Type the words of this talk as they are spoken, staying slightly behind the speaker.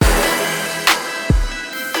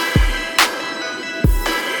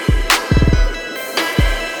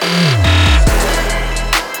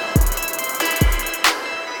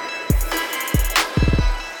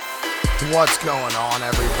What's going on,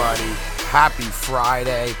 everybody? Happy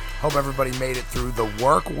Friday. Hope everybody made it through the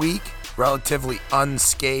work week relatively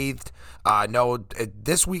unscathed.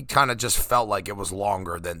 This week kind of just felt like it was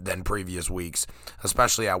longer than previous weeks,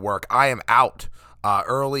 especially at work. I am out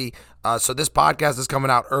early, so this podcast is coming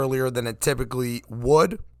out earlier than it typically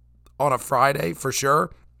would on a Friday for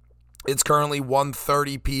sure. It's currently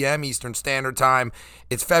 1:30 p.m. Eastern Standard Time.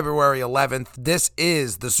 It's February 11th. This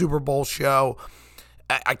is the Super Bowl show.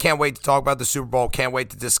 I can't wait to talk about the Super Bowl. Can't wait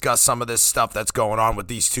to discuss some of this stuff that's going on with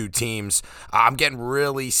these two teams. I'm getting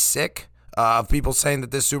really sick of people saying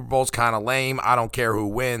that this Super Bowl is kind of lame. I don't care who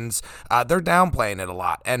wins. They're downplaying it a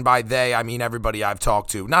lot. And by they, I mean everybody I've talked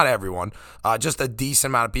to. Not everyone. Just a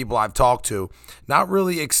decent amount of people I've talked to. Not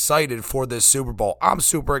really excited for this Super Bowl. I'm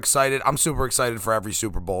super excited. I'm super excited for every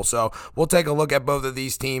Super Bowl. So we'll take a look at both of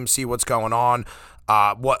these teams, see what's going on.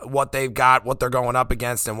 What they've got, what they're going up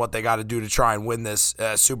against, and what they got to do to try and win this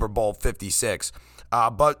Super Bowl 56.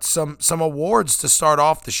 But some awards to start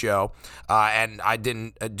off the show, and I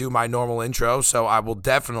didn't do my normal intro, so I will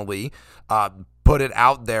definitely put it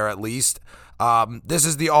out there at least. This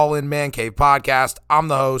is the All In Man Cave podcast. I'm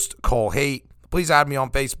the host, Cole Haight. Please add me on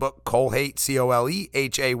Facebook, Cole Haight,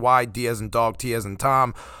 ColeHay, D as in dog, T as in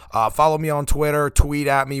Tom. Follow me on Twitter, tweet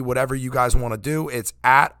at me, whatever you guys want to do. It's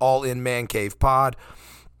at All In Man Cave Pod.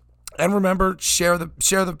 And remember, share the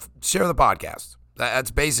podcast.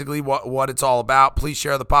 That's basically what it's all about. Please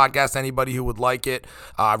share the podcast. Anybody who would like it.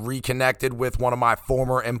 Reconnected with one of my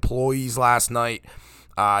former employees last night.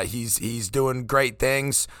 He's doing great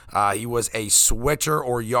things. He was a switcher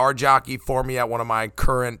or yard jockey for me at one of my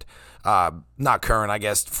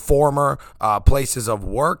former places of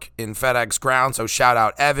work in FedEx Ground. So shout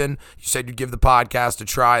out, Evan. You said you'd give the podcast a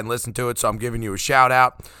try and listen to it, so I'm giving you a shout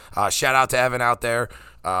out. Shout out to Evan out there.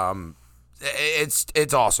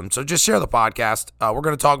 It's awesome. So just share the podcast. We're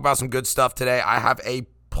going to talk about some good stuff today. I have a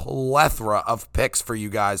plethora of picks for you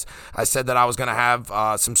guys. I said that I was going to have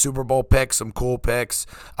some Super Bowl picks, some cool picks.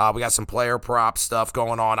 We got some player prop stuff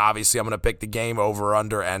going on. Obviously, I'm going to pick the game over,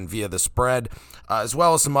 under, and via the spread, as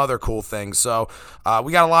well as some other cool things. So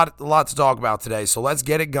we got a lot to talk about today. So let's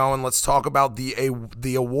get it going. Let's talk about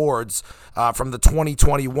the awards from the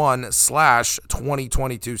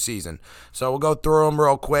 2021/2022 season. So we'll go through them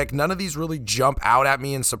real quick. None of these really jump out at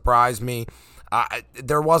me and surprise me.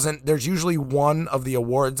 There's usually one of the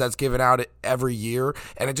awards that's given out every year,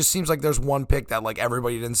 and it just seems like there's one pick that like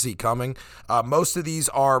everybody didn't see coming. Most of these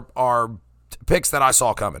are picks that I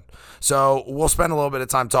saw coming. So we'll spend a little bit of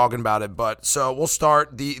time talking about it, so we'll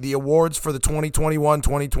start the awards for the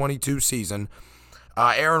 2021-2022 season.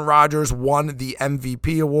 Aaron Rodgers won the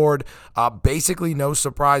MVP award. Basically, no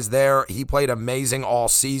surprise there. He played amazing all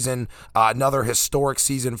season. Another historic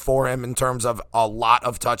season for him in terms of a lot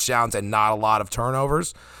of touchdowns and not a lot of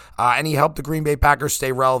turnovers. And he helped the Green Bay Packers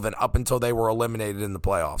stay relevant up until they were eliminated in the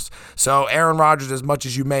playoffs. So Aaron Rodgers, as much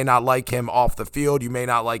as you may not like him off the field, you may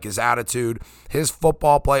not like his attitude, his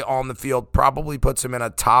football play on the field probably puts him in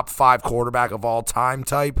a top 5 quarterback of all time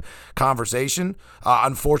type conversation.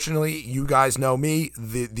 Unfortunately, you guys know me,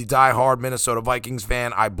 the diehard Minnesota Vikings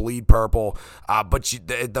fan. I bleed purple, but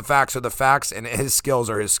the facts are the facts, and his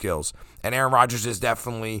skills are his skills. And Aaron Rodgers is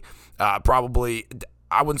definitely probably,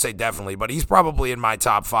 I wouldn't say definitely, but he's probably in my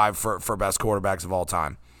top 5 for best quarterbacks of all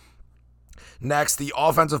time. Next, the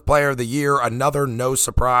Offensive Player of the Year, another no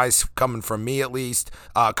surprise coming from me at least,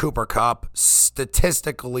 Cooper Kupp.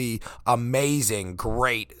 Statistically amazing,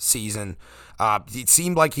 great season. It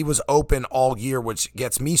seemed like he was open all year, which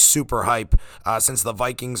gets me super hype since the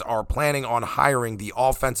Vikings are planning on hiring the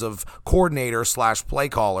offensive coordinator / play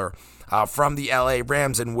caller from the LA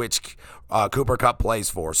Rams, in which Cooper Kupp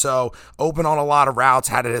plays for. So open on a lot of routes,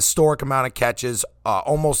 had a historic amount of catches,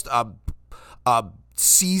 almost a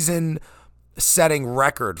season-setting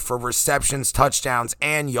record for receptions, touchdowns,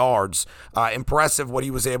 and yards. Impressive what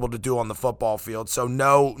he was able to do on the football field. So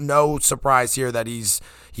no surprise here that he's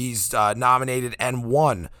nominated and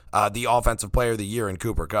won the Offensive Player of the Year in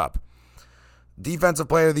Cooper Kupp. Defensive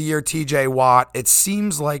Player of the Year, TJ Watt. It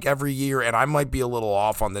seems like every year, and I might be a little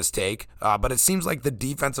off on this take, but it seems like the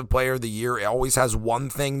Defensive Player of the Year always has one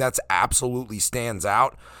thing that's absolutely stands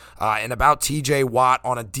out. And about TJ Watt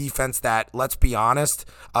on a defense that, let's be honest,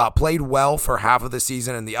 played well for half of the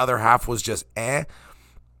season and the other half was just eh.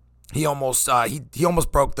 He almost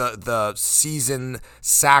broke the season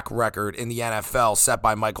sack record in the NFL set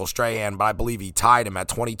by Michael Strahan, but I believe he tied him at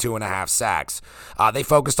 22 and a half sacks. They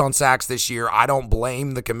focused on sacks this year. I don't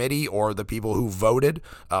blame the committee or the people who voted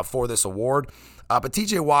for this award. But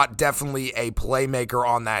TJ Watt, definitely a playmaker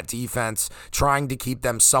on that defense, trying to keep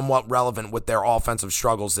them somewhat relevant with their offensive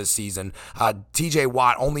struggles this season. TJ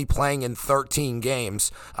Watt only playing in 13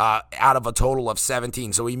 games out of a total of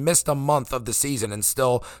 17. So he missed a month of the season and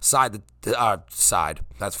still tied the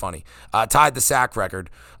sack record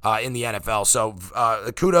in the NFL. So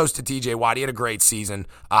kudos to TJ Watt. He had a great season.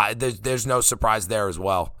 There's no surprise there as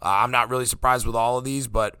well. I'm not really surprised with all of these,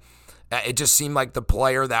 but it just seemed like the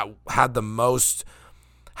player that had the most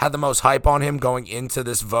hype on him going into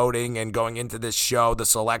this voting and going into this show, the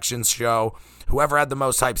selections show. Whoever had the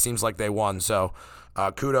most hype seems like they won. So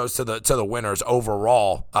kudos to the winners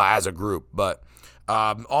overall as a group. But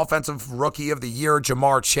offensive rookie of the year,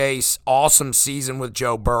 Ja'Marr Chase, awesome season with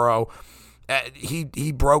Joe Burrow.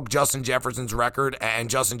 He broke Justin Jefferson's record, and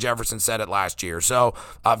Justin Jefferson said it last year. So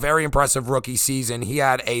a very impressive rookie season. He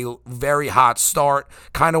had a very hot start,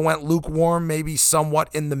 kind of went lukewarm, maybe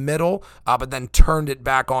somewhat in the middle, but then turned it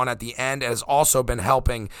back on at the end. Has also been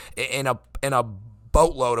helping in a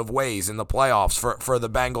boatload of ways in the playoffs for the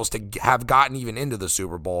Bengals to have gotten even into the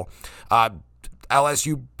Super Bowl.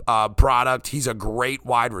 LSU product. He's a great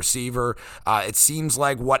wide receiver. It seems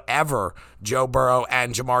like whatever Joe Burrow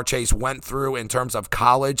and Ja'Marr Chase went through in terms of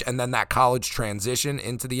college and then that college transition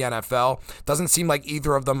into the NFL, doesn't seem like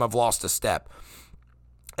either of them have lost a step.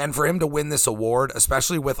 And for him to win this award,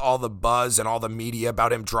 especially with all the buzz and all the media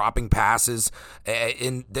about him dropping passes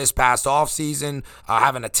in this past offseason,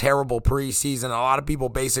 having a terrible preseason, a lot of people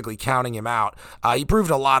basically counting him out, he proved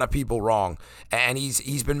a lot of people wrong. And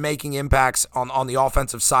he's been making impacts on the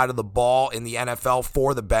offensive side of the ball in the NFL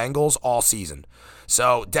for the Bengals all season.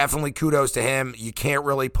 So definitely kudos to him. You can't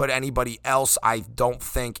really put anybody else, I don't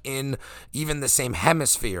think, in even the same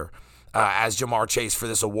hemisphere as Ja'Marr Chase for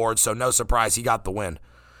this award. So no surprise, he got the win.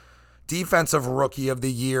 Defensive Rookie of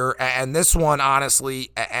the Year, and this one,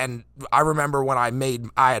 honestly, and I remember when I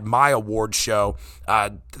had my award show,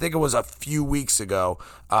 I think it was a few weeks ago,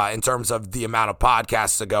 in terms of the amount of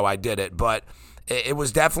podcasts ago I did it, but it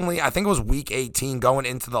was definitely, I think it was week 18 going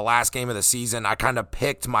into the last game of the season. I kind of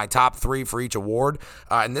picked my top three for each award,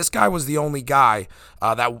 and this guy was the only guy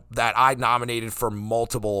that I nominated for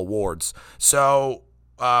multiple awards. So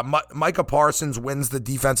Micah Parsons wins the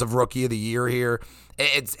Defensive Rookie of the Year here.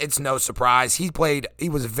 It's no surprise. He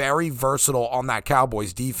was very versatile on that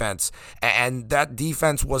Cowboys defense, and that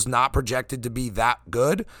defense was not projected to be that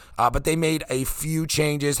good, but they made a few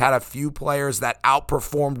changes, had a few players that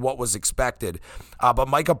outperformed what was expected. But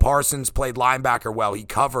Micah Parsons played linebacker well. He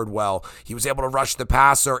covered well. He was able to rush the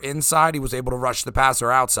passer inside. He was able to rush the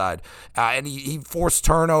passer outside. And he forced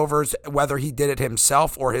turnovers, whether he did it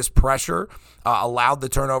himself or his pressure allowed the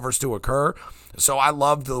turnovers to occur. So I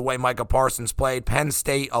loved the way Micah Parsons played. Penn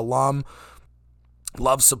State alum.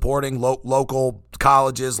 Love supporting local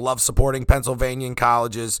colleges. Love supporting Pennsylvania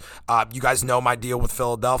colleges. You guys know my deal with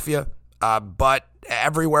Philadelphia. But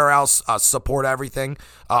everywhere else, support everything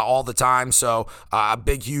all the time. So a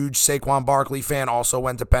big, huge Saquon Barkley fan, also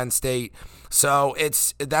went to Penn State. So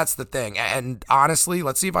that's the thing. And honestly,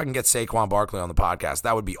 let's see if I can get Saquon Barkley on the podcast.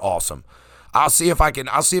 That would be awesome. I'll see if I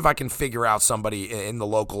can figure out somebody in the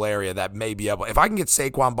local area that may be able. If I can get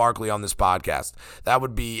Saquon Barkley on this podcast, that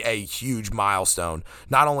would be a huge milestone,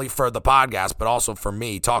 not only for the podcast but also for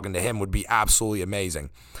me. Talking to him would be absolutely amazing.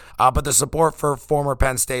 But the support for former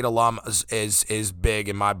Penn State alum is big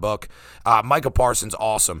in my book. Micah Parsons,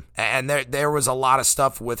 awesome, and there was a lot of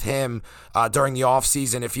stuff with him during the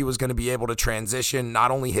offseason if he was going to be able to transition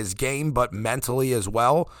not only his game but mentally as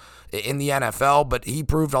well in the NFL, but he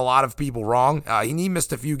proved a lot of people wrong. He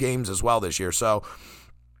missed a few games as well this year. So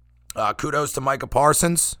kudos to Micah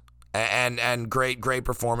Parsons and great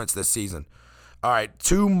performance this season. All right,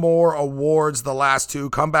 two more awards, the last two.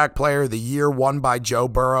 Comeback Player of the Year, won by Joe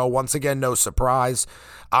Burrow. Once again, no surprise.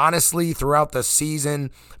 Honestly, throughout the season,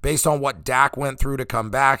 based on what Dak went through to come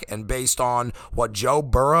back and based on what Joe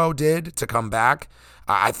Burrow did to come back,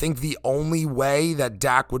 I think the only way that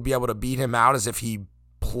Dak would be able to beat him out is if he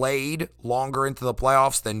played longer into the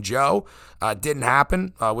playoffs than Joe. Didn't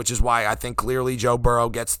happen, which is why I think clearly Joe Burrow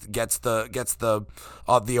gets the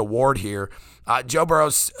award here. Joe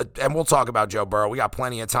Burrow's, and we'll talk about Joe Burrow. We got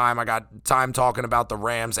plenty of time. I got time talking about the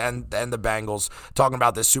Rams and the Bengals, talking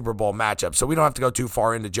about this Super Bowl matchup. So we don't have to go too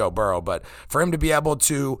far into Joe Burrow, but for him to be able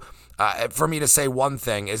to, for me to say one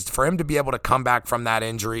thing is for him to be able to come back from that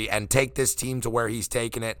injury and take this team to where he's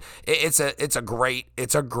taken it. It's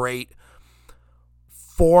a great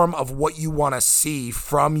form of what you want to see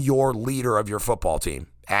from your leader of your football team.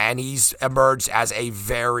 And he's emerged as a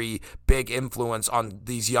very big influence on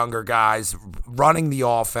these younger guys, running the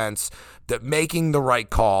offense, making the right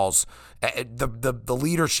calls. The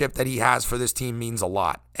leadership that he has for this team means a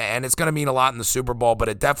lot. And it's going to mean a lot in the Super Bowl, but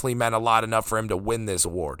it definitely meant a lot enough for him to win this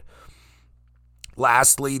award.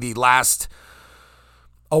 Lastly, the last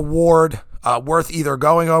award worth either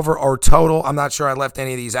going over or total. I'm not sure I left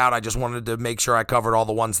any of these out. I just wanted to make sure I covered all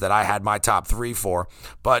the ones that I had my top 3 for.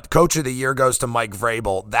 But Coach of the Year goes to Mike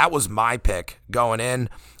Vrabel. That was my pick going in.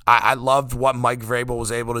 I loved what Mike Vrabel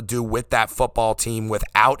was able to do with that football team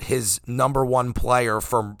without his number one player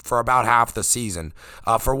for about half the season.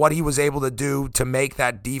 For what he was able to do to make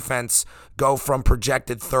that defense go from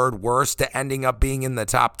projected third worst to ending up being in the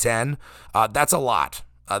top 10, that's a lot.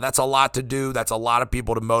 That's a lot to do. That's a lot of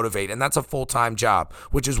people to motivate. And that's a full-time job,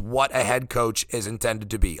 which is what a head coach is intended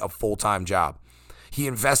to be, a full-time job. He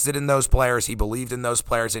invested in those players. He believed in those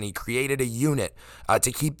players, and he created a unit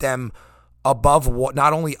to keep them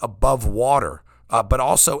not only above water, but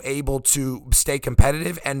also able to stay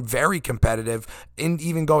competitive and very competitive in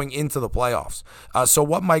even going into the playoffs. So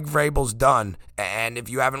what Mike Vrabel's done, and if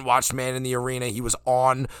you haven't watched Man in the Arena, he was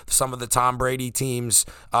on some of the Tom Brady teams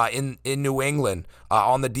in New England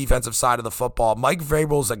on the defensive side of the football. Mike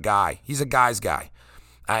Vrabel's a guy. He's a guy's guy.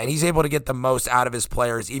 And he's able to get the most out of his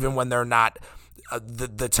players even when they're not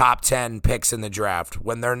the top 10 picks in the draft,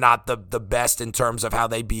 when they're not the best in terms of how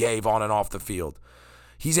they behave on and off the field.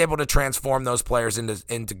 He's able to transform those players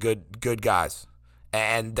into good guys.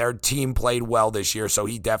 And their team played well this year, so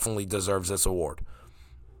he definitely deserves this award.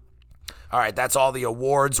 All right, that's all the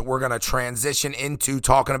awards. We're going to transition into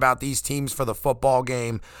talking about these teams for the football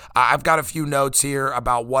game. I've got a few notes here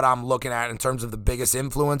about what I'm looking at in terms of the biggest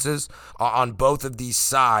influences on both of these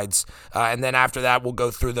sides. And then after that, we'll go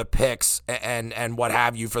through the picks and what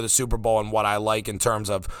have you for the Super Bowl and what I like in terms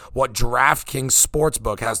of what DraftKings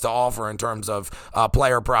Sportsbook has to offer in terms of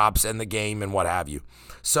player props and the game and what have you.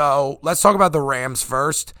 So let's talk about the Rams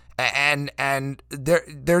first. And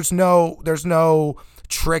there's no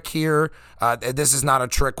trick here. This is not a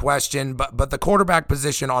trick question, but the quarterback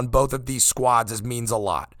position on both of these squads means a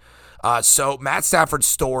lot. So Matt Stafford's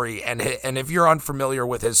story, and if you're unfamiliar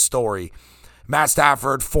with his story, Matt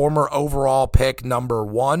Stafford, former overall pick number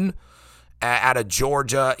 1 out of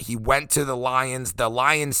Georgia. He went to the Lions. The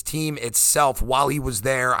Lions team itself, while he was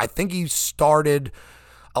there, I think he started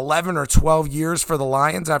 11 or 12 years for the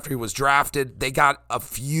Lions after he was drafted. They got a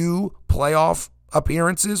few playoff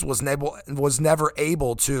appearances, was never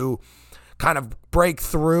able to kind of break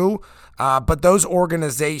through, but those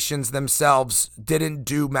organizations themselves didn't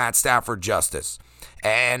do Matt Stafford justice.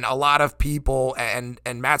 And a lot of people, and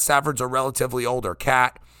Matt Stafford's a relatively older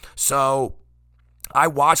cat, so I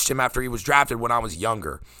watched him after he was drafted when I was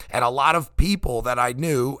younger. And a lot of people that I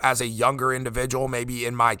knew as a younger individual, maybe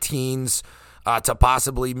in my teens, to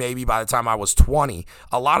possibly maybe by the time I was 20,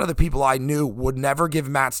 a lot of the people I knew would never give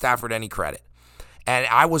Matt Stafford any credit. And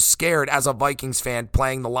I was scared as a Vikings fan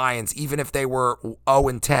playing the Lions, even if they were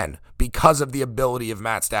 0-10, because of the ability of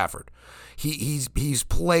Matt Stafford. He's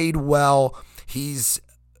played well. He's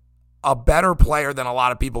a better player than a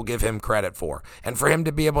lot of people give him credit for. And for him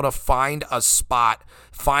to be able to find a spot,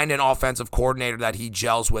 find an offensive coordinator that he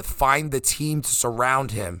gels with, find the team to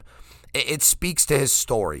surround him, it speaks to his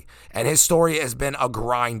story. And his story has been a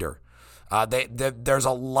grinder. There's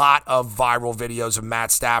a lot of viral videos of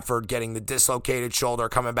Matt Stafford getting the dislocated shoulder,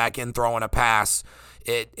 coming back in, throwing a pass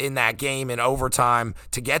in that game in overtime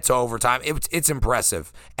to get to overtime. It's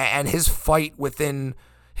impressive. And his fight within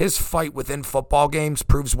football games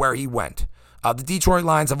proves where he went. The Detroit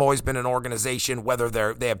Lions have always been an organization, whether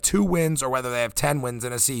they have 2 wins or whether they have 10 wins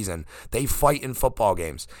in a season, they fight in football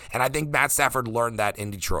games. And I think Matt Stafford learned that in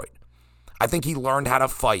Detroit. I think he learned how to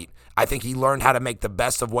fight. I think he learned how to make the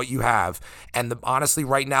best of what you have. And honestly,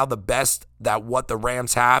 right now, the best that what the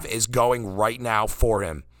Rams have is going right now for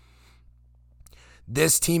him.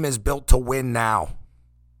 This team is built to win now.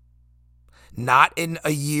 Not in a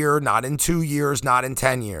year, not in 2 years, not in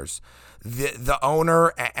 10 years. The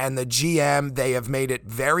owner and the GM, they have made it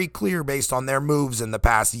very clear based on their moves in the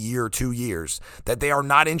past year, 2 years, that they are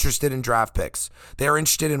not interested in draft picks. They are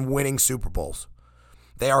interested in winning Super Bowls.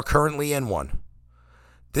 They are currently in one.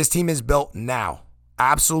 This team is built now,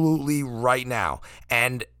 absolutely right now.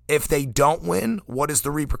 And if they don't win, what is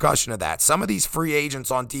the repercussion of that? Some of these free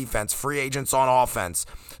agents on defense, free agents on offense,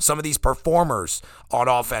 some of these performers on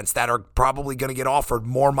offense that are probably going to get offered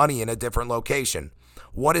more money in a different location.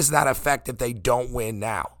 What is that effect if they don't win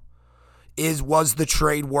now? Was the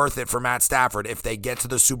trade worth it for Matt Stafford if they get to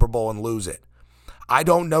the Super Bowl and lose it? I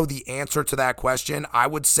don't know the answer to that question. I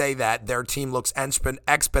would say that their team looks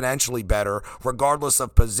exponentially better, regardless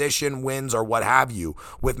of position, wins, or what have you,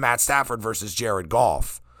 with Matt Stafford versus Jared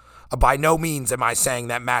Goff. By no means am I saying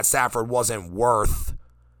that Matt Stafford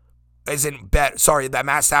that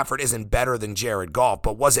Matt Stafford isn't better than Jared Goff,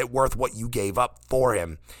 but was it worth what you gave up for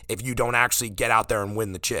him if you don't actually get out there and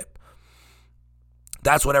win the chip?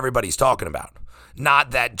 That's what everybody's talking about.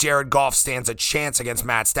 Not that Jared Goff stands a chance against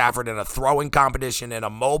Matt Stafford in a throwing competition, in a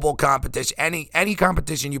mobile competition, any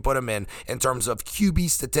competition you put him in terms of QB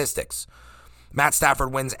statistics. Matt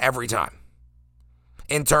Stafford wins every time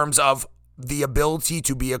in terms of the ability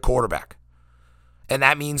to be a quarterback. And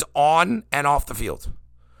that means on and off the field.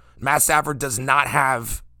 Matt Stafford does not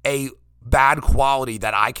have a bad quality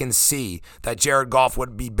that I can see that Jared Goff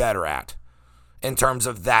would be better at in terms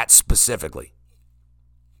of that specifically.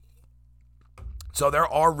 So there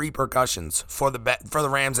are repercussions for the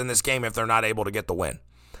Rams in this game if they're not able to get the win.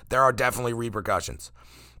 There are definitely repercussions.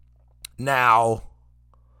 Now,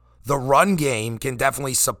 the run game can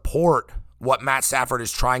definitely support what Matt Stafford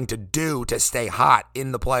is trying to do to stay hot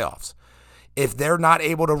in the playoffs. If they're not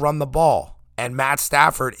able to run the ball and Matt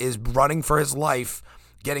Stafford is running for his life,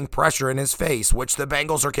 getting pressure in his face, which the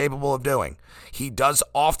Bengals are capable of doing, he does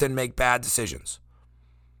often make bad decisions.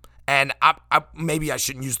 And maybe I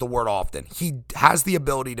shouldn't use the word often. He has the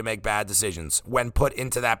ability to make bad decisions when put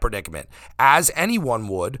into that predicament, as anyone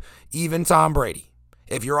would, even Tom Brady.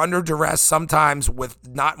 If you're under duress, sometimes with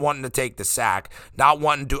not wanting to take the sack, not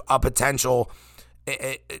wanting to a potential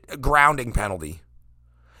grounding penalty,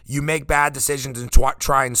 you make bad decisions and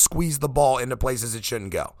try and squeeze the ball into places it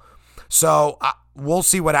shouldn't go. So we'll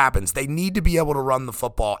see what happens. They need to be able to run the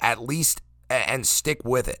football at least and stick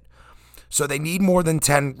with it. So they need more than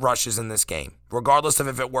 10 rushes in this game, regardless of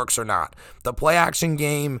if it works or not. The play action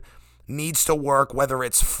game needs to work, whether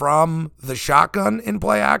it's from the shotgun in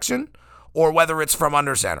play action or whether it's from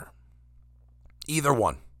under center. Either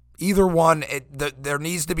one. There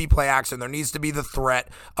needs to be play action. There needs to be the threat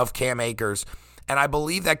of Cam Akers. And I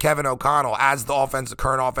believe that Kevin O'Connell, as the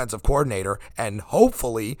current offensive coordinator and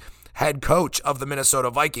hopefully head coach of the Minnesota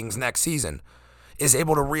Vikings next season, is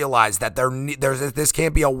able to realize that this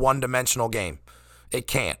can't be a one-dimensional game. It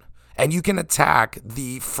can't. And you can attack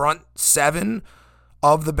the front seven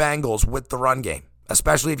of the Bengals with the run game,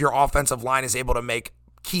 especially if your offensive line is able to make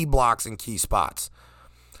key blocks in key spots.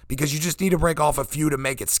 Because you just need to break off a few to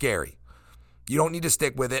make it scary. You don't need to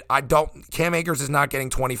stick with it. Cam Akers is not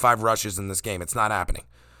getting 25 rushes in this game. It's not happening.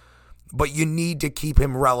 But you need to keep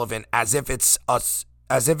him relevant as if it's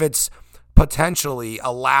potentially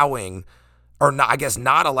allowing, or not, I guess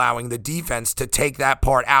not allowing the defense to take that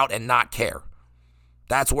part out and not care.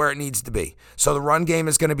 That's where it needs to be. So the run game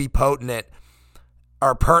is going to be pertinent,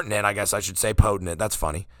 I guess I should say potent. That's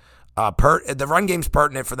funny. The run game's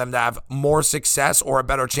pertinent for them to have more success or a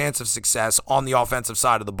better chance of success on the offensive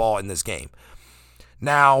side of the ball in this game.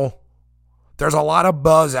 Now, there's a lot of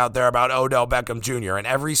buzz out there about Odell Beckham Jr. and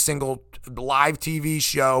every single live TV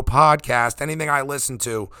show, podcast, anything I listen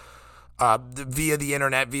to, via the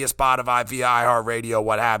internet, via Spotify, via iHeartRadio,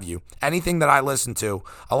 what have you. Anything that I listen to,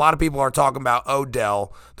 a lot of people are talking about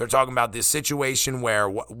Odell. They're talking about this situation where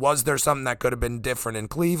was there something that could have been different in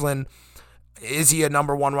Cleveland? Is he a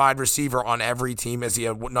number one wide receiver on every team? Is he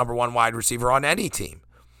a number one wide receiver on any team?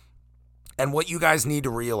 And what you guys need to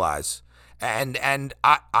realize, and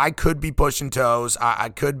I could be pushing toes, I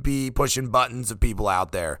could be pushing buttons of people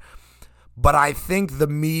out there, but I think the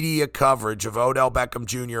media coverage of Odell Beckham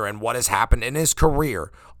Jr. and what has happened in his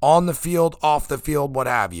career, on the field, off the field, what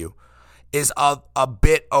have you, is a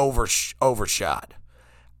bit overshot.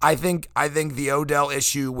 I think the Odell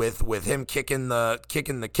issue with him kicking the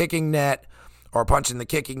kicking net or punching the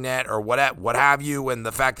kicking net or what have you, and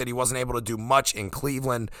the fact that he wasn't able to do much in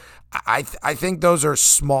Cleveland, I think those are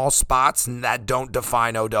small spots that don't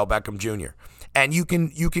define Odell Beckham Jr. And you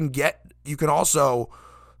can also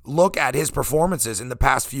look at his performances in the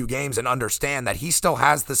past few games and understand that he still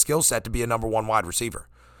has the skill set to be a number one wide receiver.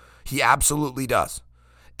 He absolutely does.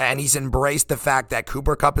 And he's embraced the fact that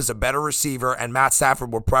Cooper Kupp is a better receiver and Matt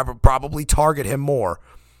Stafford will probably target him more.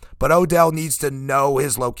 But Odell needs to know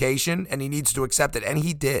his location and he needs to accept it. And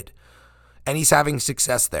he did. And he's having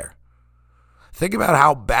success there. Think about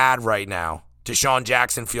how bad right now Deshaun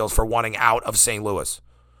Jackson feels for wanting out of St. Louis.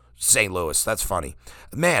 St. Louis, that's funny.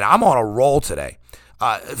 Man, I'm on a roll today.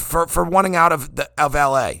 For wanting out of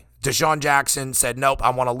L.A., Deshaun Jackson said, nope, I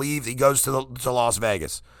want to leave. He goes to Las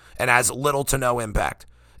Vegas and has little to no impact,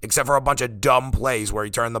 except for a bunch of dumb plays where he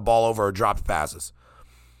turned the ball over or dropped passes.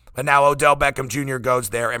 But now Odell Beckham Jr. goes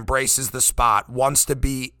there, embraces the spot, wants to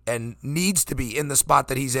be and needs to be in the spot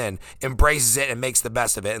that he's in, embraces it and makes the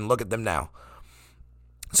best of it, and look at them now.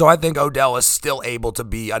 So I think Odell is still able to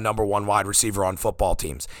be a number one wide receiver on football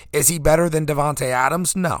teams. Is he better than Davante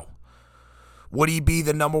Adams? No. Would he be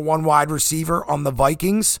the number one wide receiver on the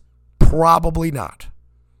Vikings? Probably not.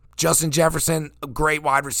 Justin Jefferson, a great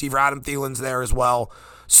wide receiver. Adam Thielen's there as well.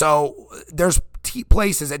 So there's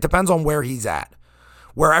places, it depends on where he's at.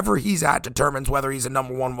 Wherever he's at determines whether he's a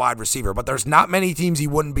number one wide receiver. But there's not many teams he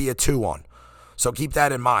wouldn't be a 2 on. So keep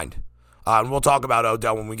that in mind. And we'll talk about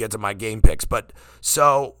Odell when we get to my game picks. But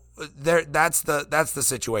so that's the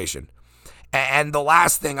situation. And the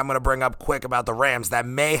last thing I'm going to bring up quick about the Rams that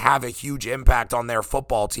may have a huge impact on their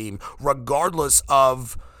football team, regardless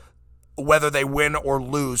of whether they win or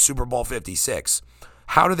lose Super Bowl 56.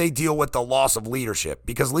 How do they deal with the loss of leadership?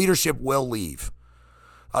 Because leadership will leave.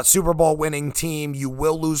 A Super Bowl winning team, you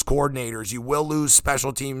will lose coordinators, you will lose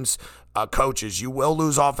special teams coaches, you will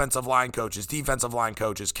lose offensive line coaches, defensive line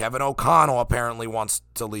coaches. Kevin O'Connell apparently wants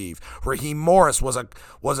to leave. Raheem Morris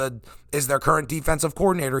is their current defensive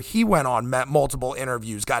coordinator. He went on, met multiple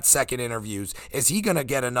interviews, got second interviews. Is he going to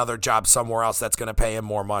get another job somewhere else that's going to pay him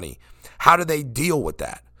more money? How do they deal with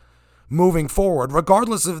that moving forward,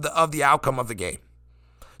 regardless of the outcome of the game?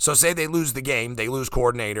 So say they lose the game, they lose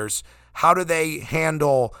coordinators. How do they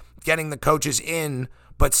handle getting the coaches in,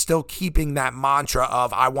 but still keeping that mantra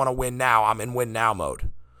of, I want to win now, I'm in win now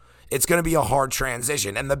mode? It's going to be a hard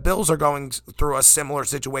transition. And the Bills are going through a similar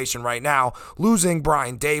situation right now, losing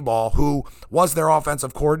Brian Daboll, who was their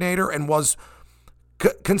offensive coordinator and was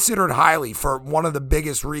considered highly for one of the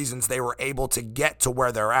biggest reasons they were able to get to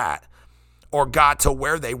where they're at, or got to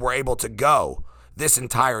where they were able to go this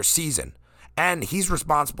entire season. And he's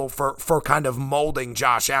responsible for kind of molding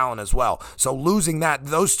Josh Allen as well. So losing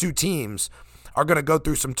those two teams are going to go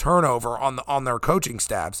through some turnover on their coaching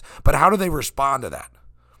staffs. But how do they respond to that?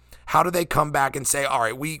 How do they come back and say, all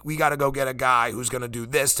right, we got to go get a guy who's going to do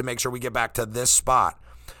this to make sure we get back to this spot?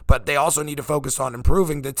 But they also need to focus on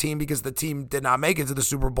improving the team because the team did not make it to the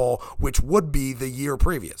Super Bowl, which would be the year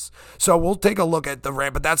previous. So we'll take a look at the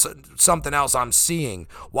Rams, but that's something else I'm seeing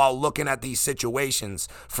while looking at these situations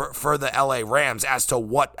for the LA Rams as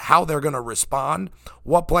to how they're going to respond,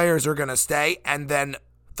 what players are going to stay, and then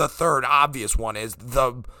the third obvious one is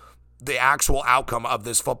the actual outcome of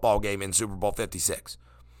this football game in Super Bowl 56.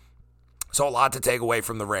 So a lot to take away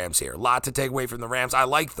from the Rams here. A lot to take away from the Rams. I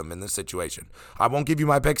like them in this situation. I won't give you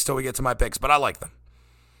my picks till we get to my picks, but I like them.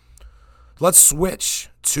 Let's switch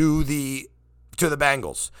to the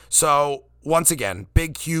Bengals. So once again,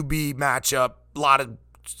 big QB matchup. A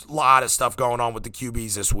lot of stuff going on with the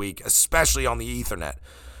QBs this week, especially on the Ethernet.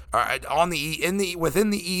 All right, within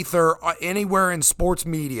the ether, anywhere in sports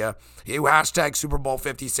media, you hashtag Super Bowl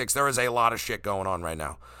 56. There is a lot of shit going on right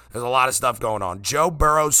now. There's a lot of stuff going on. Joe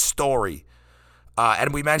Burrow's story,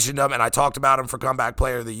 and we mentioned him, and I talked about him for Comeback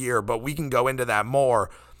Player of the Year, but we can go into that more.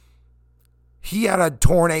 He had a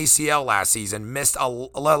torn ACL last season, missed a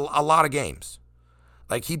lot of games.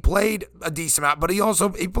 Like, he played a decent amount, but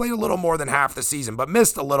he played a little more than half the season, but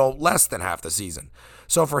missed a little less than half the season.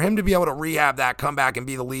 So for him to be able to rehab that, come back and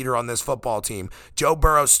be the leader on this football team, Joe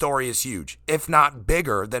Burrow's story is huge, if not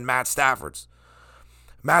bigger than Matt Stafford's.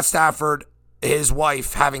 Matt Stafford, his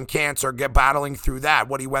wife having cancer, battling through that,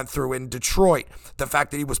 what he went through in Detroit, the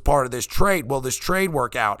fact that he was part of this trade. Will this trade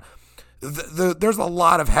work out? There's a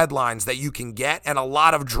lot of headlines that you can get and a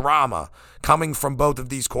lot of drama coming from both of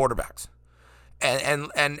these quarterbacks.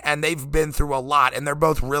 And they've been through a lot, and they're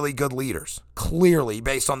both really good leaders, clearly,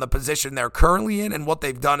 based on the position they're currently in and what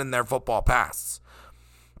they've done in their football pasts.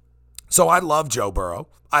 So I love Joe Burrow.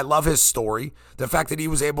 I love his story. The fact that he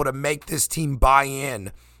was able to make this team buy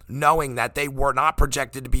in, knowing that they were not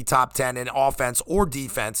projected to be top 10 in offense or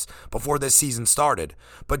defense before this season started.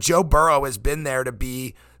 But Joe Burrow has been there to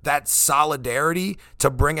be that solidarity to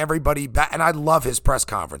bring everybody back. And I love his press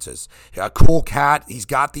conferences. A cool cat. He's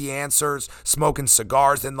got the answers, smoking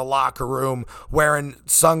cigars in the locker room, wearing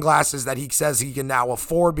sunglasses that he says he can now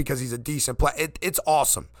afford because he's a decent player. It's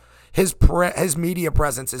awesome. His media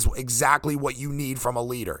presence is exactly what you need from a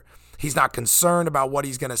leader. He's not concerned about what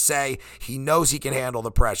he's going to say. He knows he can handle the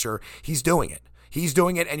pressure. He's doing it. He's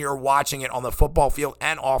doing it, and you're watching it on the football field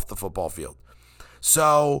and off the football field.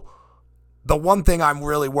 So the one thing I'm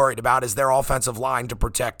really worried about is their offensive line to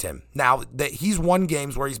protect him. Now, he's won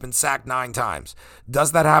games where he's been sacked 9 times.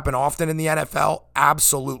 Does that happen often in the NFL?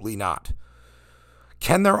 Absolutely not.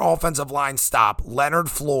 Can their offensive line stop Leonard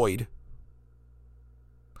Floyd,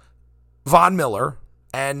 Von Miller,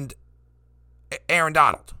 and Aaron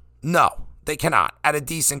Donald? No, They cannot at a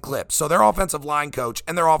decent clip. So their offensive line coach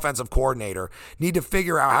and their offensive coordinator need to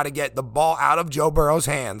figure out how to get the ball out of Joe Burrow's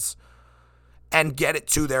hands and get it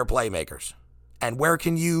to their playmakers. And where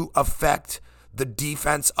can you affect the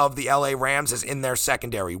defense of the LA Rams is in their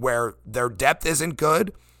secondary, where their depth isn't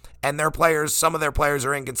good and some of their players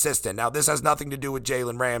are inconsistent. Now, this has nothing to do with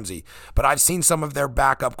Jalen Ramsey, but I've seen some of their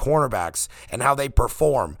backup cornerbacks and how they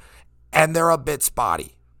perform, and they're a bit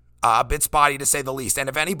spotty. A bit spotty to say the least. And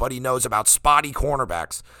if anybody knows about spotty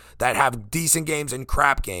cornerbacks that have decent games and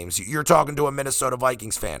crap games, you're talking to a Minnesota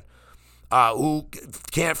Vikings fan who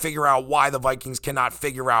can't figure out why the Vikings cannot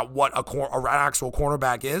figure out what an actual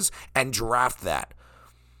cornerback is and draft that.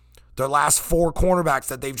 Their last 4 cornerbacks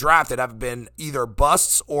that they've drafted have been either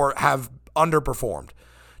busts or have underperformed.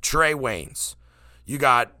 Trey Waynes. You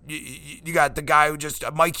got the guy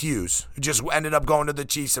Mike Hughes, who just ended up going to the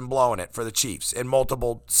Chiefs and blowing it for the Chiefs in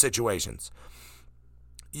multiple situations.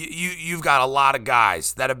 You've got a lot of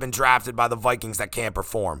guys that have been drafted by the Vikings that can't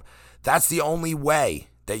perform. That's the only way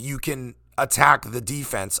that you can attack the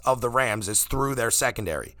defense of the Rams is through their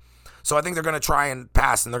secondary. So I think they're going to try and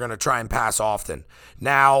pass, and they're going to try and pass often.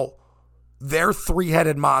 Now, their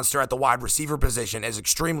 3-headed monster at the wide receiver position is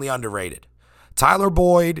extremely underrated. Tyler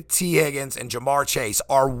Boyd, T. Higgins, and Jamar Chase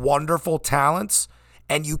are wonderful talents,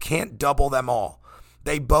 and you can't double them all.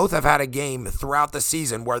 They both have had a game throughout the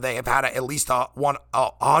season where they have had at least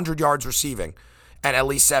 100 yards receiving and at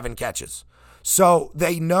least 7 catches. So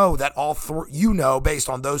they know that all three, based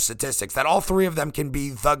on those statistics, that all 3 of them can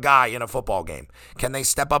be the guy in a football game. Can they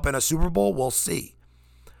step up in a Super Bowl? We'll see.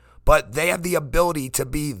 But they have the ability to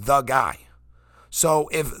be the guy. So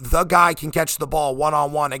if the guy can catch the ball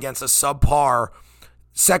one-on-one against a subpar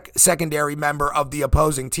secondary member of the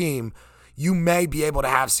opposing team, you may be able to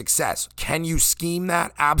have success. Can you scheme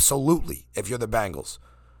that? Absolutely, if you're the Bengals.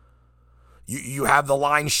 You have the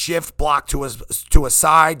line shift blocked to a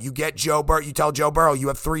side. You get Joe Burrow. You tell Joe Burrow you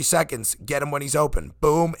have 3 seconds. Get him when he's open.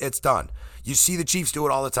 Boom, it's done. You see the Chiefs do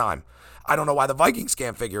it all the time. I don't know why the Vikings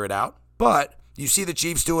can't figure it out, but you see the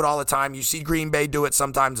Chiefs do it all the time. You see Green Bay do it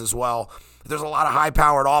sometimes as well. There's a lot of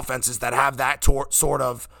high-powered offenses that have that sort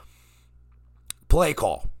of play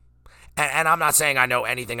call. And I'm not saying I know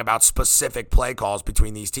anything about specific play calls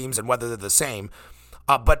between these teams and whether they're the same.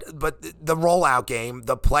 But the rollout game,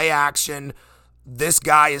 the play action, this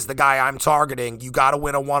guy is the guy I'm targeting. You got to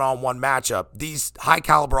win a one-on-one matchup. These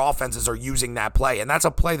high-caliber offenses are using that play, and that's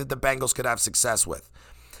a play that the Bengals could have success with.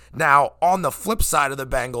 Now, on the flip side of the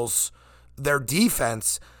Bengals, their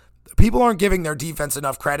defense, people aren't giving their defense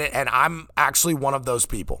enough credit, and I'm actually one of those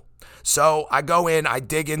people. So I go in, I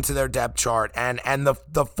dig into their depth chart, and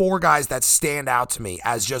the 4 guys that stand out to me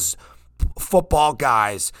as just football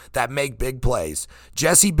guys that make big plays.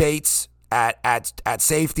 Jesse Bates at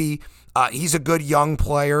safety. He's a good young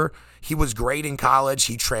player. He was great in college.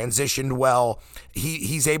 He transitioned well.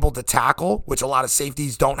 He's able to tackle, which a lot of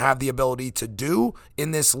safeties don't have the ability to do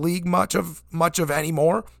in this league much of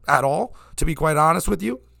anymore at all, to be quite honest with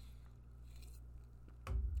you.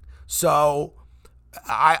 So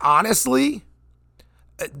I honestly,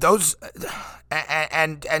 those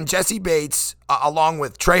and Jesse Bates, along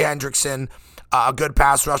with Trey Hendrickson, a good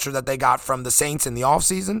pass rusher that they got from the Saints in the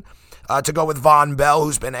offseason, to go with Von Bell,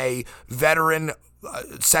 who's been a veteran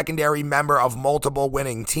secondary member of multiple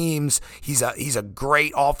winning teams. He's a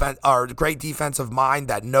great great defensive mind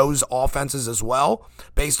that knows offenses as well,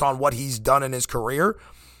 based on what he's done in his career.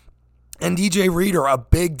 And DJ Reader, a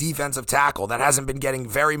big defensive tackle that hasn't been getting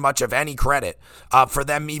very much of any credit for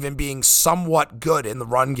them even being somewhat good in the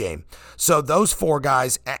run game. So those 4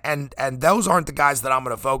 guys, and those aren't the guys that I'm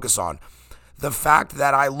going to focus on. The fact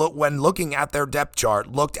that when looking at their depth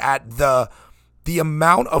chart, looked at the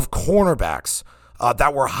amount of cornerbacks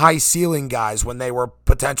that were high ceiling guys when they were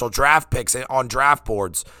potential draft picks on draft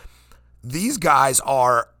boards. These guys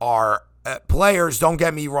are players, don't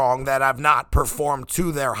get me wrong, that have not performed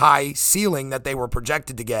to their high ceiling that they were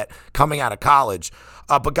projected to get coming out of college.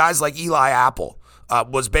 But guys like Eli Apple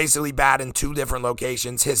was basically bad in 2 different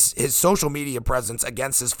locations. His social media presence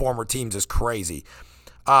against his former teams is crazy.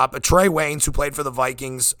 But Trey Waynes, who played for the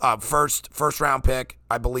Vikings, first round pick,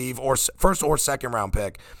 I believe, or first or second round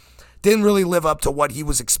pick, didn't really live up to what he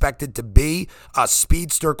was expected to be. A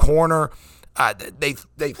speedster corner. They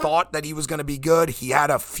thought that he was going to be good. He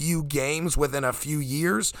had a few games within a few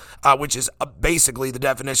years, which is basically the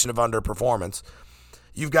definition of underperformance.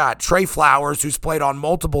 You've got Trey Flowers, who's played on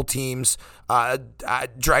multiple teams.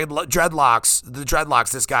 Dreadlocks, the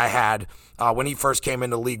dreadlocks this guy had when he first came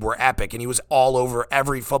into the league were epic, and he was all over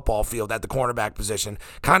every football field at the cornerback position.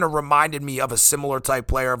 Kind of reminded me of a similar type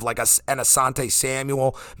player of like an Asante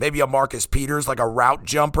Samuel, maybe a Marcus Peters, like a route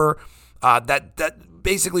jumper. that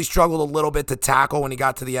basically struggled a little bit to tackle when he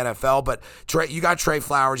got to the NFL. But you got Trey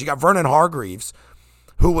Flowers, you got Vernon Hargreaves,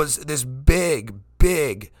 who was this big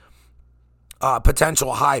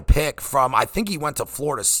potential high pick from, I think he went to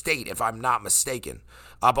Florida State, if I'm not mistaken,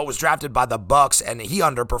 but was drafted by the Bucs, and he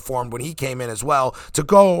underperformed when he came in as well, to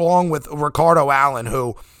go along with Ricardo Allen,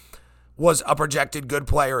 who was a projected good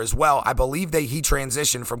player as well. I believe he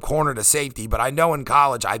transitioned from corner to safety, but I know in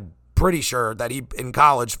college, I'm pretty sure that he in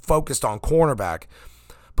college focused on cornerback.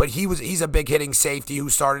 But he's a big hitting safety who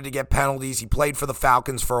started to get penalties. He played for the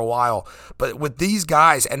Falcons for a while. But with these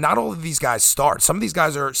guys, and not all of these guys start. Some of these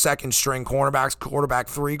guys are second string cornerbacks, quarterback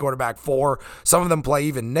 3, quarterback 4. Some of them play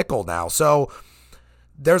even nickel now. So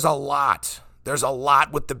there's a lot. There's a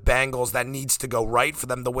lot with the Bengals that needs to go right for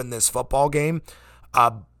them to win this football game.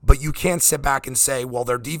 But you can't sit back and say, well,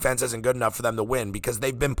 their defense isn't good enough for them to win, because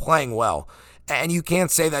they've been playing well. And you can't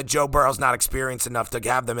say that Joe Burrow's not experienced enough to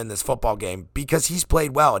have them in this football game, because he's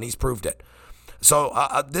played well and he's proved it. So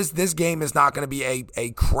this game is not going to be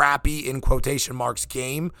a crappy, in quotation marks,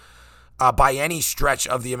 game by any stretch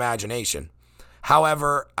of the imagination.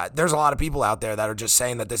 However, there's a lot of people out there that are just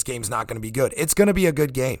saying that this game's not going to be good. It's going to be a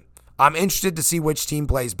good game. I'm interested to see which team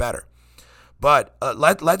plays better. But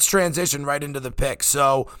let's transition right into the picks.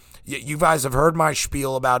 So you guys have heard my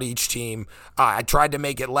spiel about each team. I tried to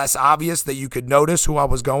make it less obvious that you could notice who I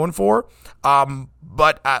was going for.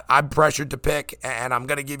 But I'm pressured to pick, and I'm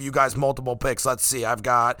going to give you guys multiple picks. Let's see. I've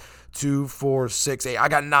got 2, 4, 6, 8. I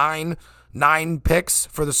got nine picks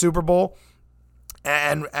for the Super Bowl.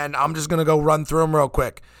 And I'm just going to go run through them real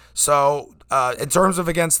quick. So in terms of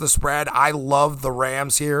against the spread, I love the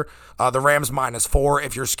Rams here. The Rams -4.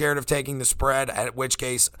 If you're scared of taking the spread, at which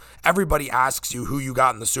case everybody asks you who you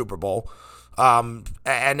got in the Super Bowl. And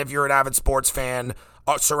if you're an avid sports fan,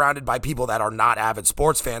 surrounded by people that are not avid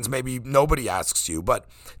sports fans, maybe nobody asks you. But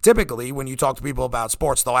typically, when you talk to people about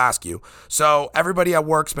sports, they'll ask you. So everybody at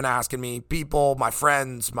work's been asking me. People, my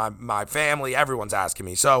friends, my family, everyone's asking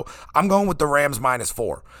me. So I'm going with the Rams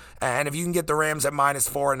 -4. And if you can get the Rams at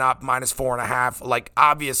 -4 and not -4.5, like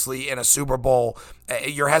obviously in a Super Bowl,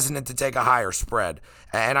 you're hesitant to take a higher spread.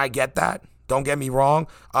 And I get that. Don't get me wrong,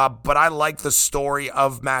 but I like the story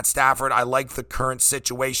of Matt Stafford. I like the current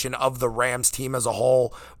situation of the Rams team as a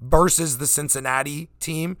whole versus the Cincinnati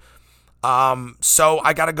team. So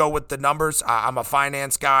I got to go with the numbers. I'm a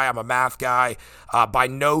finance guy. I'm a math guy. By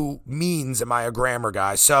no means am I a grammar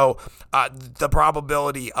guy. So the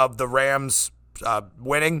probability of the Rams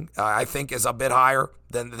winning, I think, is a bit higher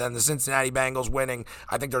than the Cincinnati Bengals winning.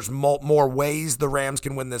 I think there's more ways the Rams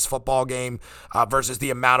can win this football game versus the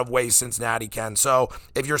amount of ways Cincinnati can. So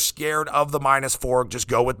if you're scared of the -4, just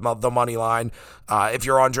go with the money line. If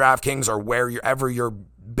you're on DraftKings or wherever you're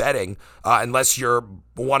betting, unless you're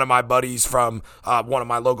one of my buddies from one of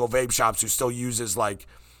my local vape shops who still uses like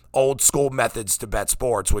old school methods to bet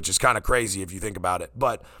sports, which is kind of crazy if you think about it.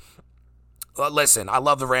 But listen, I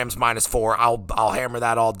love the Rams -4. I'll hammer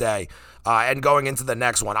that all day. And going into the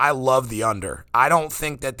next one, I love the under. I don't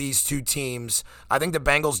think that these two teams, I think the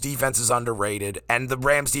Bengals defense is underrated, and the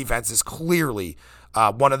Rams defense is clearly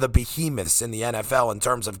one of the behemoths in the NFL in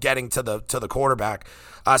terms of getting to the quarterback.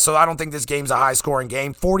 So I don't think this game's a high-scoring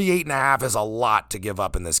game. 48.5 is a lot to give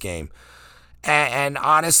up in this game. And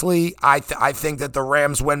honestly, I think that the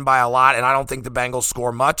Rams win by a lot, and I don't think the Bengals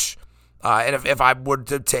score much. And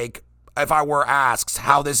if I were asked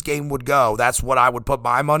how this game would go, that's what I would put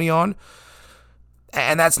my money on.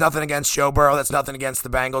 And that's nothing against Joe Burrow. That's nothing against the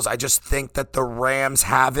Bengals. I just think that the Rams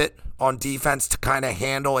have it on defense to kind of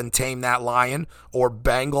handle and tame that lion, or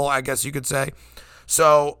Bengal, I guess you could say.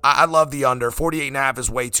 So I love the under. 48.5 is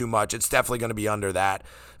way too much. It's definitely going to be under that.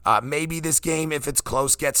 Maybe this game, if it's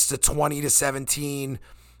close, gets to 20-17.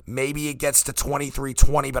 Maybe it gets to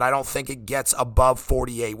 23-20, but I don't think it gets above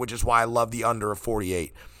 48, which is why I love the under of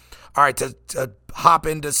 48. All right, to hop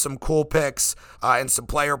into some cool picks and some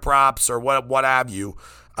player props or what have you.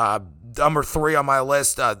 Number 3 on my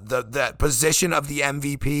list, the position of the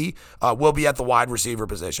MVP will be at the wide receiver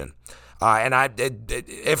position. And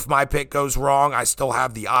if my pick goes wrong, I still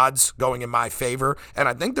have the odds going in my favor. And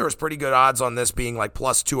I think there's pretty good odds on this being like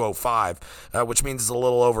plus 205, which means it's a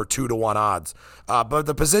little over 2-1 odds. But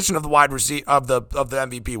the position of the wide receiver of the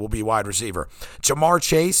MVP will be wide receiver. Jamar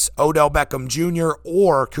Chase, Odell Beckham Jr.,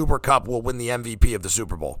 or Cooper Kupp will win the MVP of the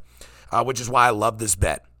Super Bowl, which is why I love this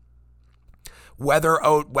bet.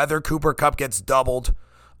 Whether Cooper Kupp gets doubled,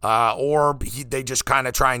 or they just kind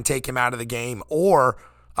of try and take him out of the game, or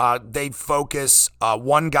they focus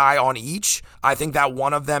one guy on each. I think that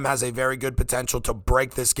one of them has a very good potential to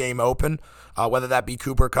break this game open, whether that be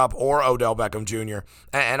Cooper Kupp or Odell Beckham Jr.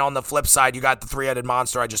 And on the flip side, you got the three-headed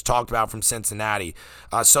monster I just talked about from Cincinnati.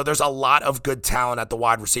 So there's a lot of good talent at the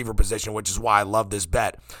wide receiver position, which is why I love this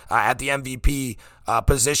bet. At the MVP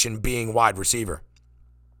position being wide receiver.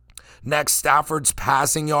 Next, Stafford's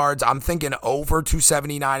passing yards. I'm thinking over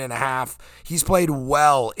 279.5. He's played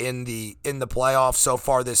well in the playoffs so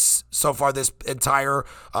far this entire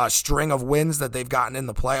string of wins that they've gotten in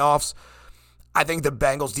the playoffs. I think the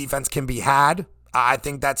Bengals defense can be had. I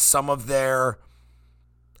think that's some of their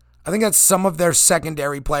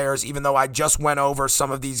secondary players, even though I just went over some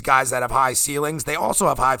of these guys that have high ceilings. They also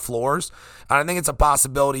have high floors. And I think it's a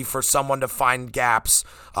possibility for someone to find gaps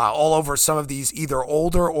all over some of these either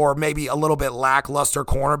older or maybe a little bit lackluster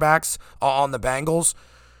cornerbacks on the Bengals.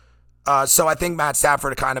 So I think Matt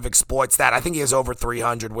Stafford kind of exploits that. I think he has over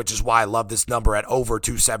 300, which is why I love this number at over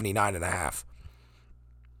 279.5.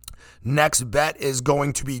 Next bet is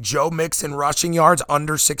going to be Joe Mixon rushing yards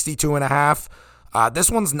under 62.5.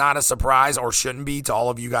 This one's not a surprise, or shouldn't be, to all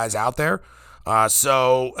of you guys out there.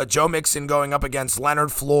 So Joe Mixon going up against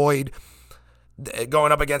Leonard Floyd,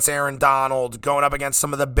 going up against Aaron Donald, going up against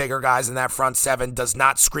some of the bigger guys in that front seven does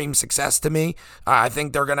not scream success to me. I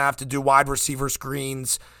think they're going to have to do wide receiver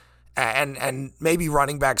screens and maybe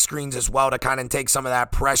running back screens as well to kind of take some of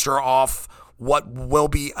that pressure off what will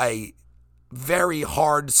be a very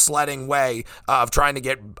hard sledding way of trying to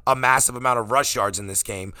get a massive amount of rush yards in this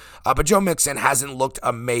game. But Joe Mixon hasn't looked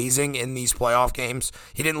amazing in these playoff games.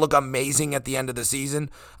 He didn't look amazing at the end of the season.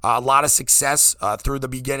 A lot of success through the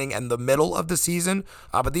beginning and the middle of the season.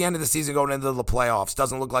 But the end of the season going into the playoffs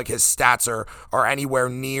doesn't look like his stats are anywhere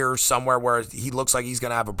near somewhere where he looks like he's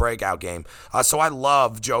going to have a breakout game. So I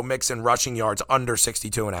love Joe Mixon rushing yards under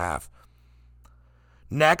 62.5.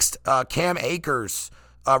 Next, Cam Akers.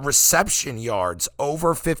 Reception yards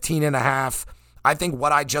over 15.5. I think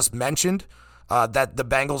what I just mentioned that the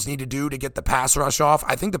Bengals need to do to get the pass rush off,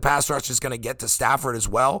 I think the pass rush is going to get to Stafford as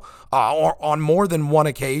well, or on more than one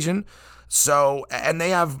occasion. So, and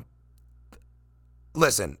they have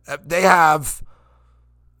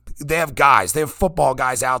guys, they have football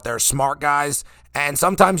guys out there, smart guys. And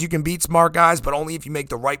sometimes you can beat smart guys, but only if you make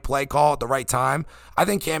the right play call at the right time. I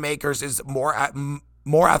think Cam Akers is more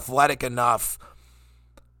athletic enough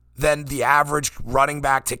than the average running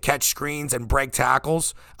back to catch screens and break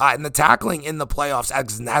tackles. And the tackling in the playoffs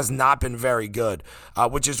has not been very good,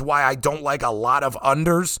 which is why I don't like a lot of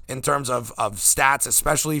unders in terms of stats,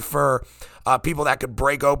 especially for people that could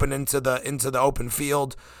break open into the open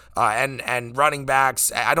field and running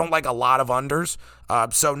backs. I don't like a lot of unders.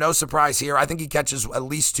 So no surprise here. I think he catches at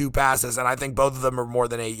least 2 passes, and I think both of them are more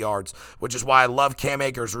than 8 yards, which is why I love Cam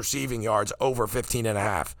Akers receiving yards over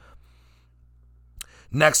 15.5.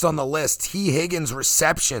 Next on the list, T. Higgins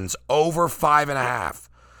receptions over 5.5.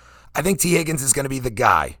 I think T. Higgins is going to be the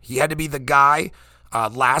guy. He had to be the guy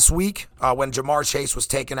last week when Jamar Chase was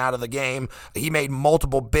taken out of the game. He made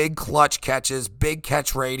multiple big clutch catches, big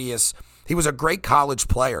catch radius. He was a great college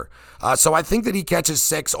player. So I think that he catches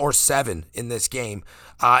 6 or 7 in this game,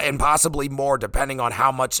 and possibly more depending on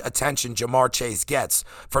how much attention Jamar Chase gets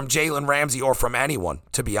from Jalen Ramsey or from anyone,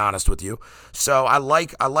 to be honest with you. So I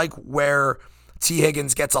like where T.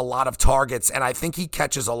 Higgins gets a lot of targets, and I think he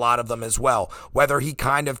catches a lot of them as well. Whether he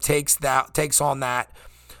kind of takes on that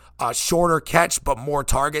shorter catch but more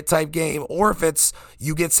target type game, or if it's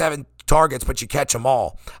you get 7 targets but you catch them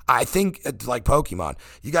all. I think, like Pokemon,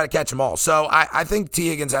 you got to catch them all. So I think T.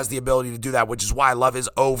 Higgins has the ability to do that, which is why I love his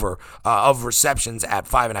over of receptions at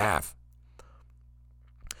 5.5.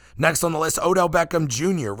 Next on the list, Odell Beckham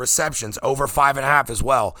Jr. receptions over 5.5 as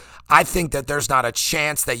well. I think that there's not a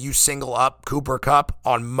chance that you single up Cooper Kupp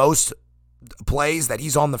on most plays that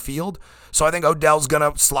he's on the field. So I think Odell's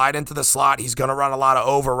going to slide into the slot. He's going to run a lot of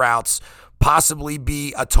over routes, possibly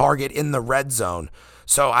be a target in the red zone.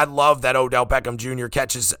 So I love that Odell Beckham Jr.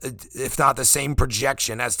 catches, if not the same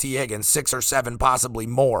projection as T. Higgins, 6 or 7, possibly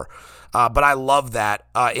more. But I love that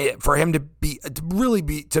for him to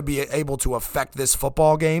be able to affect this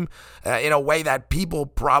football game in a way that people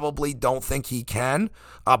probably don't think he can.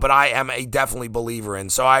 But I am a definitely believer in.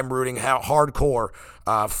 So I'm rooting hardcore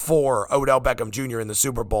for Odell Beckham Jr. in the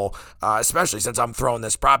Super Bowl, especially since I'm throwing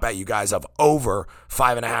this prop at you guys of over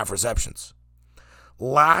 5.5 receptions.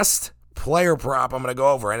 Last player prop I'm going to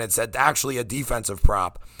go over, and it's actually a defensive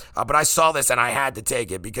prop. But I saw this and I had to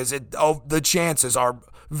take it because the chances are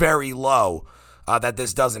very low that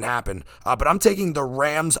this doesn't happen. But I'm taking the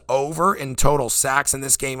Rams over in total sacks in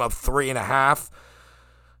this game of 3.5.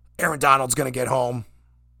 Aaron Donald's going to get home.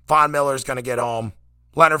 Von Miller's going to get home.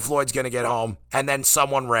 Leonard Floyd's going to get home, and then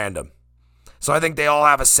someone random. So I think they all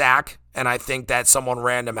have a sack, and I think that someone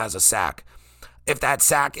random has a sack. If that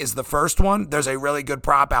sack is the first one, there's a really good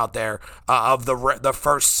prop out there of the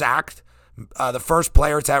first sacked, the first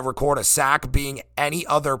player to record a sack being any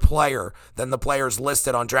other player than the players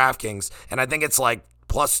listed on DraftKings. And I think it's like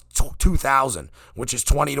plus 2,000, which is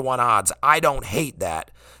 20-1 odds. I don't hate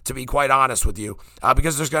that, to be quite honest with you,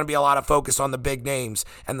 because there's going to be a lot of focus on the big names,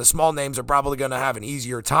 and the small names are probably going to have an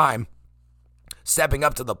easier time stepping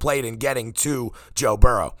up to the plate and getting to Joe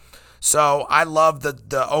Burrow. So I love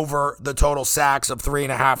the over the total sacks of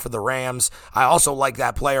 3.5 for the Rams. I also like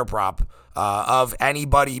that player prop of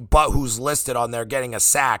anybody but who's listed on there getting a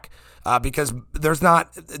sack, because there's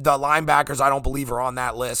not the linebackers I don't believe are on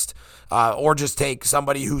that list, or just take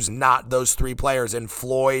somebody who's not those three players in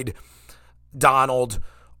Floyd, Donald,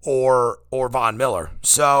 or Von Miller.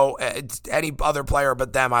 So any other player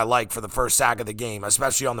but them I like for the first sack of the game,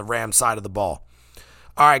 especially on the Rams side of the ball.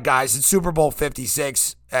 All right, guys, it's Super Bowl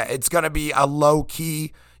 56. It's going to be a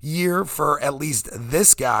low-key year for at least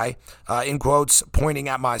this guy, in quotes, pointing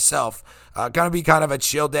at myself. Going to be kind of a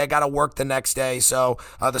chill day. Got to work the next day. So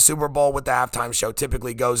the Super Bowl with the halftime show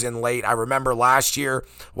typically goes in late. I remember last year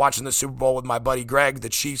watching the Super Bowl with my buddy Greg, the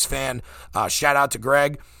Chiefs fan. Shout out to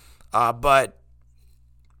Greg. But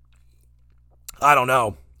I don't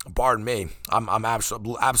know. Pardon me. I'm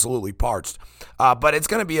absolutely parched. But it's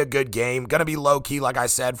going to be a good game. Going to be low-key, like I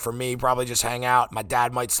said, for me. Probably just hang out. My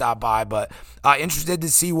dad might stop by. But interested to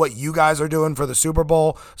see what you guys are doing for the Super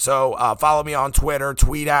Bowl. So follow me on Twitter.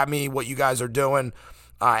 Tweet at me what you guys are doing.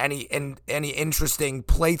 Any interesting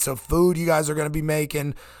plates of food you guys are going to be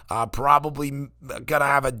making. Probably going to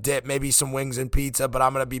have a dip, maybe some wings and pizza, but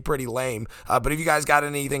I'm going to be pretty lame. But if you guys got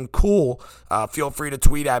anything cool, feel free to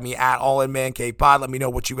tweet at me at AllInManCavePod. Let me know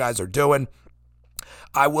what you guys are doing.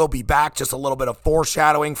 I will be back. Just a little bit of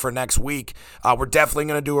foreshadowing for next week. We're definitely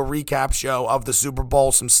going to do a recap show of the Super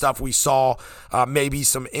Bowl, some stuff we saw, maybe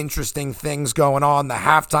some interesting things going on, the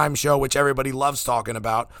halftime show, which everybody loves talking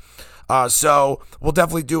about. So we'll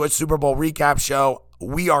definitely do a Super Bowl recap show.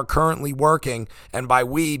 We are currently working, and by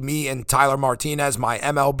we, me and Tyler Martinez, my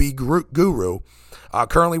MLB guru,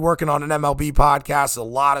 currently working on an MLB podcast. A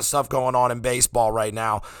lot of stuff going on in baseball right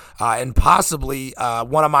now. And possibly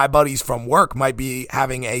one of my buddies from work might be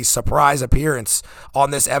having a surprise appearance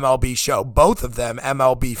on this MLB show. Both of them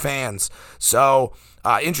MLB fans. So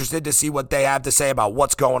interested to see what they have to say about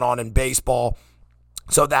what's going on in baseball.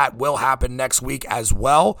 So that will happen next week as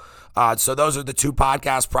well. So those are the two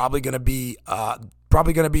podcasts probably going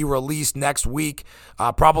to be released next week.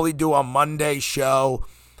 Probably do a Monday show,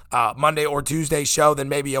 Monday or Tuesday show, then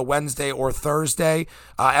maybe a Wednesday or Thursday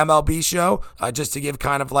MLB show, just to give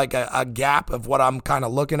kind of like a gap of what I'm kind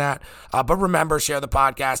of looking at. But remember, share the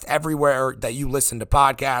podcast everywhere that you listen to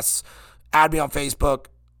podcasts. Add me on Facebook.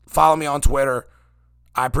 Follow me on Twitter.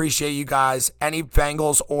 I appreciate you guys. Any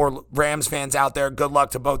Bengals or Rams fans out there, good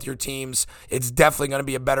luck to both your teams. It's definitely going to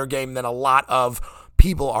be a better game than a lot of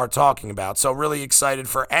people are talking about. So really excited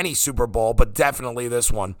for any Super Bowl, but definitely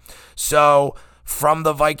this one. So from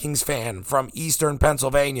the Vikings fan from Eastern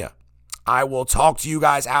Pennsylvania, I will talk to you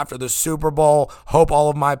guys after the Super Bowl. Hope all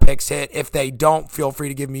of my picks hit. If they don't, feel free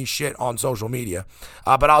to give me shit on social media.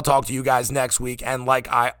 But I'll talk to you guys next week. And like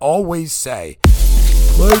I always say,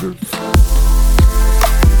 later.